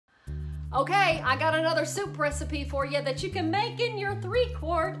Okay, I got another soup recipe for you that you can make in your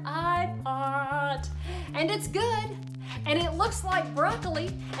 3-quart iPot. And it's good, and it looks like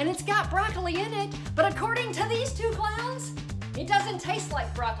broccoli, and it's got broccoli in it, but according to these two clowns, it doesn't taste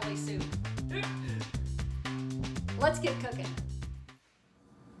like broccoli soup. Let's get cooking.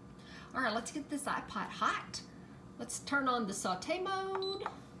 All right, let's get this iPot hot. Let's turn on the saute mode.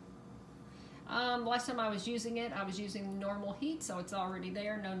 Last time I was using it, I was using normal heat, so it's already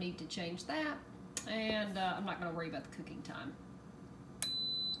there. No need to change that. And I'm not going to worry about the cooking time.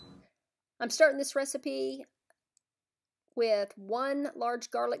 I'm starting this recipe with 1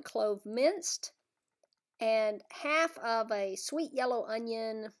 large garlic clove minced and half of a sweet yellow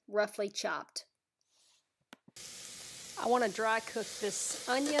onion roughly chopped. I want to dry cook this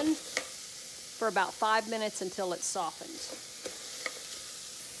onion for about 5 minutes until it's softened.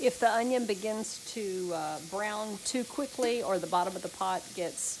 If the onion begins to brown too quickly or the bottom of the pot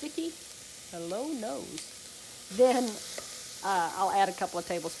gets sticky, hello nose, then I'll add a couple of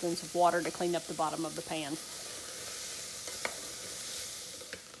tablespoons of water to clean up the bottom of the pan.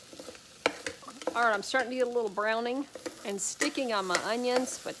 All right, I'm starting to get a little browning and sticking on my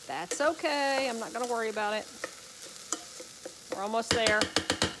onions, but that's okay. I'm not going to worry about it. We're almost there.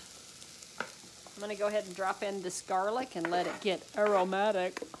 I'm going to go ahead and drop in this garlic and let it get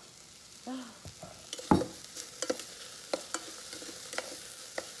aromatic.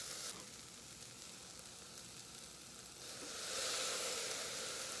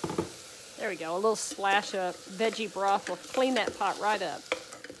 There we go. A little splash of veggie broth will clean that pot right up.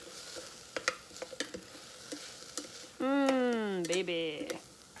 Baby.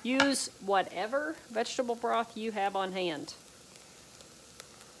 Use whatever vegetable broth you have on hand.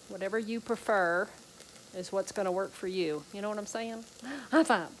 Whatever you prefer is what's going to work for you. You know what I'm saying? High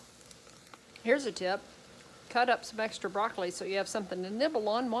five. Here's a tip. Cut up some extra broccoli so you have something to nibble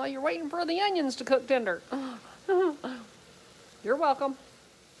on while you're waiting for the onions to cook tender. You're welcome.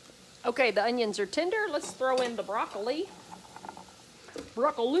 Okay, the onions are tender. Let's throw in the broccoli.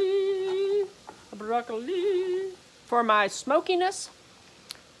 Broccoli. For my smokiness,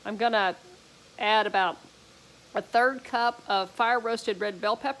 I'm going to add about a 1/3 cup of fire roasted red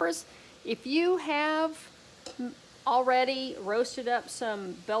bell peppers. If you have already roasted up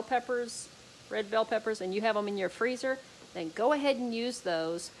some bell peppers, red bell peppers, and you have them in your freezer, then go ahead and use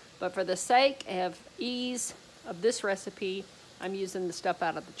those. But for the sake of ease of this recipe, I'm using the stuff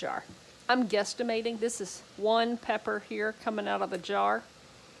out of the jar. I'm guesstimating. This is 1 pepper here coming out of the jar.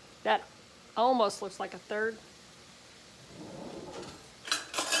 That almost looks like a 1/3.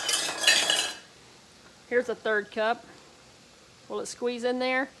 Here's a 1/3 cup. Will it squeeze in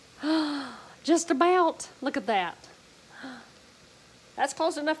there? Just about. Look at that. That's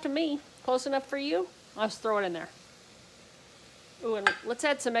close enough to me. Close enough for you? I'll just throw it in there. Ooh, and let's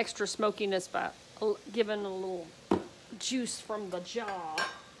add some extra smokiness by giving a little juice from the jar.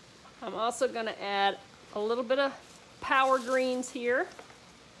 I'm also going to add a little bit of power greens here.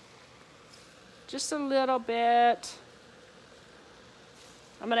 Just a little bit.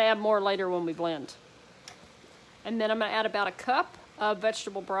 I'm going to add more later when we blend. And then I'm going to add about a cup of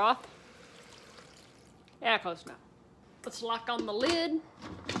vegetable broth. Yeah, close enough. Let's lock on the lid.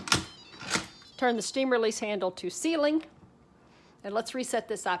 Turn the steam release handle to sealing. And let's reset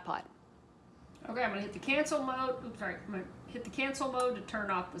this iPot. Okay, I'm going to hit the cancel mode. Oops, sorry. I'm going to hit the cancel mode to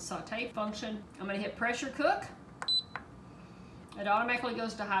turn off the saute function. I'm going to hit pressure cook. It automatically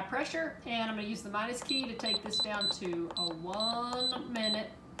goes to high pressure. And I'm going to use the minus key to take this down to a 1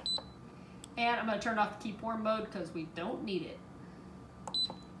 minute. And I'm going to turn off the keep warm mode because we don't need it.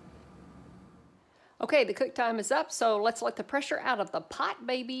 Okay, the cook time is up, so let's let the pressure out of the pot,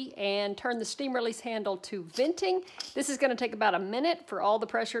 baby, and turn the steam release handle to venting. This is going to take about a minute for all the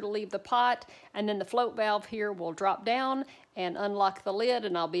pressure to leave the pot, and then the float valve here will drop down and unlock the lid,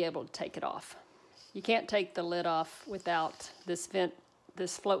 and I'll be able to take it off. You can't take the lid off without this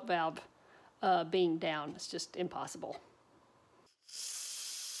float valve being down. It's just impossible.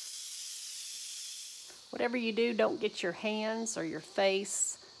 Whatever you do, don't get your hands or your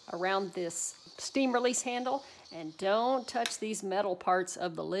face around this steam release handle, and don't touch these metal parts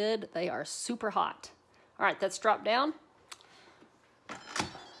of the lid. They are super hot. All right, that's dropped down.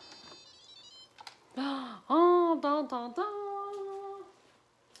 Oh, dun, dun, dun.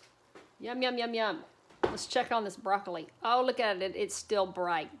 Yum, yum, yum, yum. Let's check on this broccoli. Oh, look at it. It's still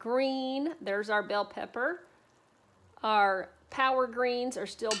bright green. There's our bell pepper. Our power greens are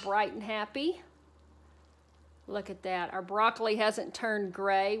still bright and happy. Look at that. Our broccoli hasn't turned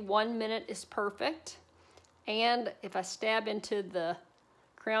gray. 1 minute is perfect. And if I stab into the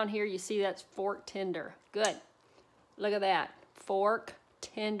crown here, you see that's fork tender. Good. Look at that. Fork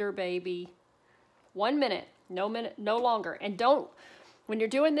tender, baby. 1 minute, no longer. And when you're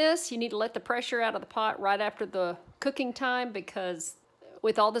doing this, you need to let the pressure out of the pot right after the cooking time, because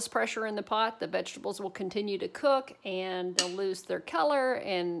with all this pressure in the pot, the vegetables will continue to cook and they'll lose their color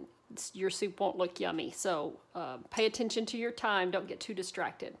and your soup won't look yummy. So pay attention to your time. Don't get too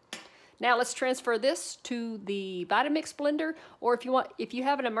distracted. Now let's transfer this to the Vitamix blender, or if you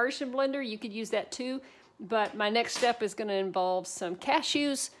have an immersion blender, you could use that too. But my next step is going to involve some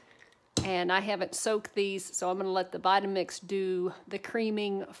cashews, and I haven't soaked these, so I'm going to let the Vitamix do the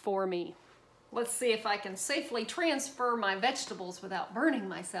creaming for me. Let's see if I can safely transfer my vegetables without burning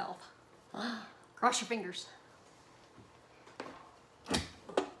myself. Cross your fingers.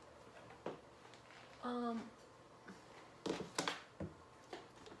 Ow,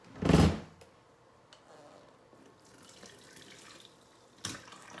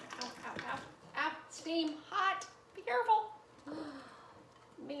 steam, hot, be careful.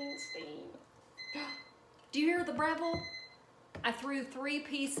 Mean steam. Do you hear the Breville? I threw 3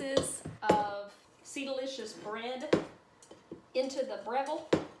 pieces of Seedalicious bread into the Breville,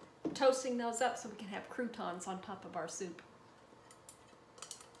 toasting those up so we can have croutons on top of our soup.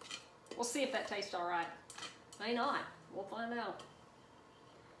 We'll see if that tastes all right. May not. We'll find out.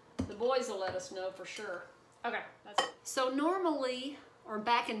 The boys will let us know for sure. Okay, that's it. So normally, or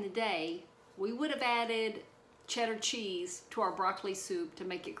back in the day, we would have added cheddar cheese to our broccoli soup to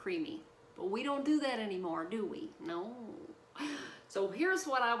make it creamy. But we don't do that anymore, do we? No. So here's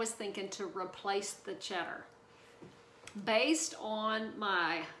what I was thinking to replace the cheddar. Based on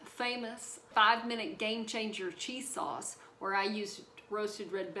my famous 5-minute game changer cheese sauce, where I used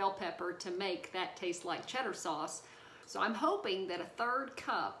roasted red bell pepper to make that taste like cheddar sauce. So I'm hoping that a 1/3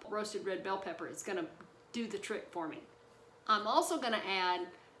 cup roasted red bell pepper is gonna do the trick for me. I'm also gonna add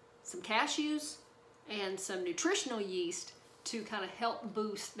some cashews and some nutritional yeast to kind of help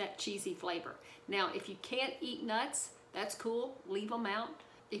boost that cheesy flavor. Now, if you can't eat nuts, that's cool, leave them out.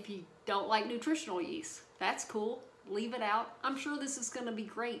 If you don't like nutritional yeast, that's cool, leave it out. I'm sure this is gonna be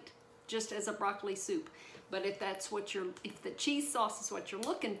great just as a broccoli soup. But if if the cheese sauce is what you're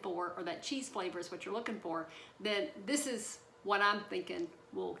looking for, or that cheese flavor is what you're looking for, then this is what I'm thinking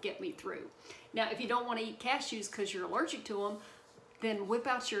will get me through. Now, if you don't want to eat cashews because you're allergic to them, then whip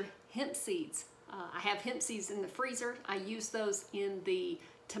out your hemp seeds. I have hemp seeds in the freezer. I used those in the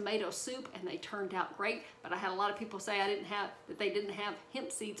tomato soup and they turned out great, but I had a lot of people say that they didn't have hemp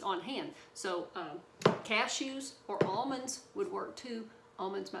seeds on hand. So cashews or almonds would work too.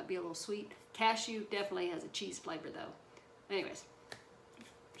 Almonds might be a little sweet. Cashew definitely has a cheese flavor though. Anyways,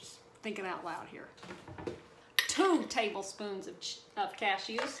 just thinking out loud here. 2 tablespoons of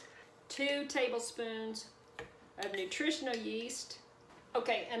cashews, 2 tablespoons of nutritional yeast.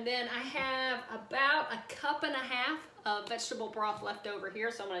 Okay, and then I have about 1.5 cups of vegetable broth left over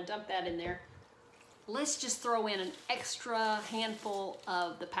here, so I'm gonna dump that in there. Let's just throw in an extra handful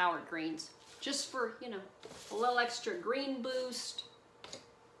of the powdered greens, just for, you know, a little extra green boost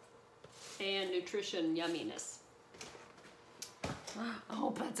and nutrition yumminess. I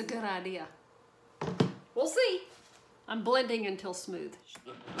hope that's a good idea. We'll see. I'm blending until smooth.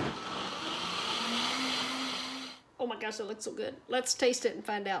 Oh my gosh, that looks so good. Let's taste it and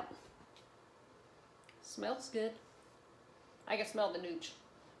find out. Smells good. I can smell the nooch.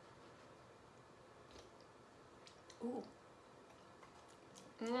 Ooh.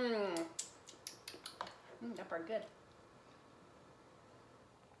 That's pretty good.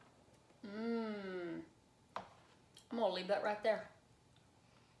 I'm gonna leave that right there.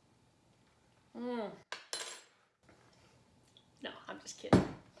 No, I'm just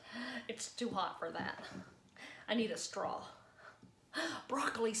kidding. It's too hot for that. I need a straw.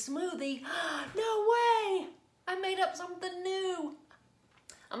 Broccoli smoothie. No way! I made up something new.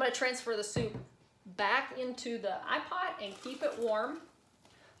 I'm gonna transfer the soup back into the iPot and keep it warm.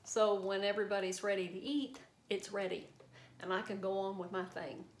 So when everybody's ready to eat, it's ready. And I can go on with my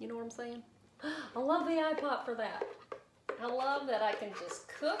thing. You know what I'm saying? I love the iPot for that. I love that I can just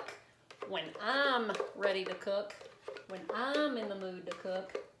cook when I'm ready to cook, when I'm in the mood to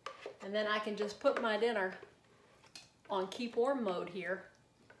cook, and then I can just put my dinner on keep warm mode here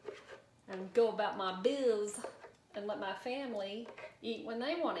and go about my biz and let my family eat when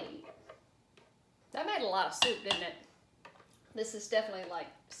they want to eat. That made a lot of soup, didn't it? This is definitely like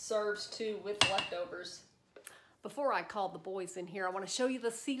serves 2 with leftovers. Before I call the boys in here, I want to show you the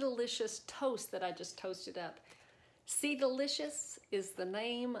Seedalicious toast that I just toasted up. See Delicious is the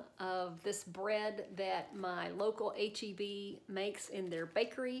name of this bread that my local H-E-B makes in their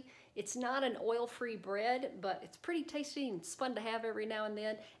bakery. It's not an oil-free bread, but it's pretty tasty and it's fun to have every now and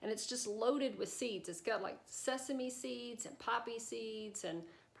then. And it's just loaded with seeds. It's got like sesame seeds and poppy seeds and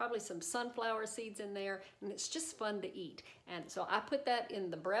probably some sunflower seeds in there. And it's just fun to eat. And so I put that in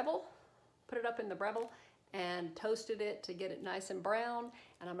the Breville, put it up in the Breville, and toasted it to get it nice and brown.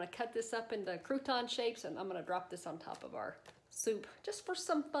 And I'm gonna cut this up into crouton shapes and I'm gonna drop this on top of our soup just for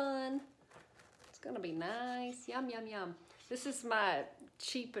some fun. It's gonna be nice, yum, yum, yum. This is my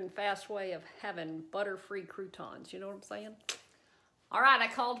cheap and fast way of having butter-free croutons, you know what I'm saying? All right, I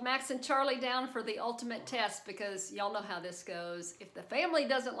called Max and Charlie down for the ultimate test because y'all know how this goes. If the family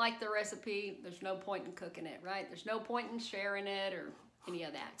doesn't like the recipe, there's no point in cooking it, right? There's no point in sharing it or any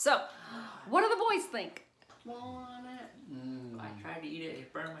of that. So, what do the boys think? Want it? I tried to eat it,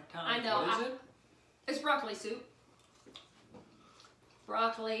 it burned my tongue. I know. What is it? It's broccoli soup.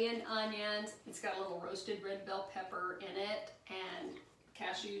 Broccoli and onions. It's got a little roasted red bell pepper in it and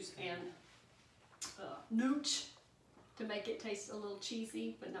cashews and nooch to make it taste a little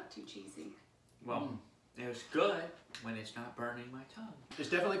cheesy, but not too cheesy. Well, it was good when it's not burning my tongue. It's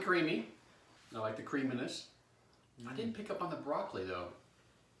definitely creamy. I like the creaminess. I didn't pick up on the broccoli though.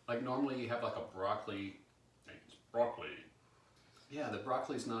 Like normally you have like a broccoli. It's broccoli. Yeah, the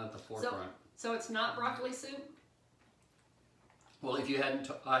broccoli's not at the forefront. So it's not broccoli soup? Well, if you hadn't,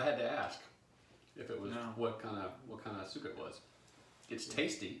 I had to ask if it was what kind of soup it was. It's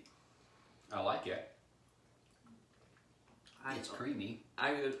tasty. I like it. It's creamy.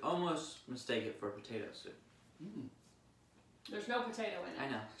 I would almost mistake it for potato soup. There's no potato in it. I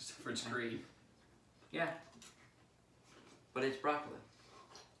know. Except for it's green. Yeah. But it's broccoli.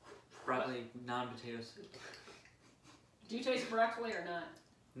 Broccoli, non-potato soup. Do you taste broccoli or not?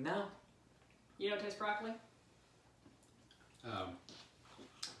 No. You don't taste broccoli?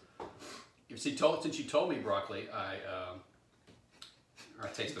 Since you told me broccoli, I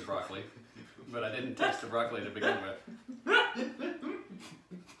taste the broccoli, but I didn't taste the broccoli to begin with.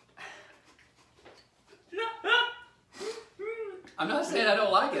 I'm not saying I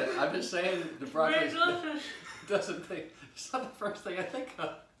don't like it. I'm just saying the broccoli doesn't think. It's not the first thing I think of.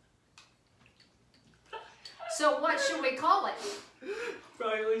 So what should we call it?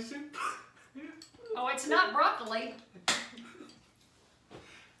 Broccoli soup. Oh, it's not broccoli.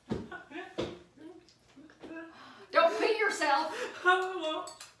 Don't pee yourself.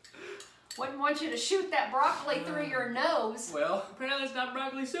 Wouldn't want you to shoot that broccoli through your nose. Well, apparently it's not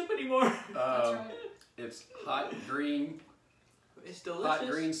broccoli soup anymore. That's right. It's hot green. It's delicious. Hot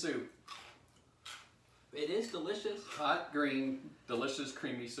green soup. It is delicious. Hot green, delicious,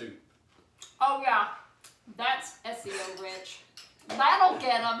 creamy soup. Oh yeah, that's SEO rich. That'll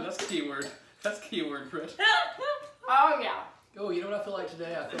get them. That's keyword. That's keyword, Chris. Oh yeah. Oh, you know what I feel like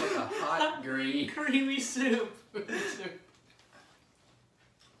today? I feel like a hot green creamy soup.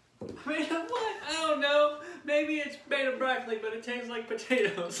 Made of what? I don't know. Maybe it's made of broccoli, but it tastes like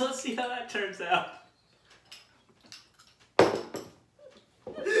potatoes. Let's see how that turns out.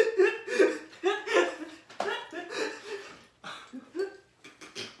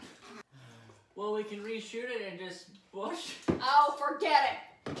 Well, we can reshoot it and just wash. Oh, forget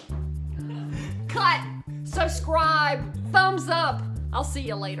it. Cut. Subscribe. Thumbs up. I'll see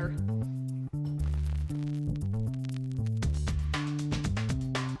you later.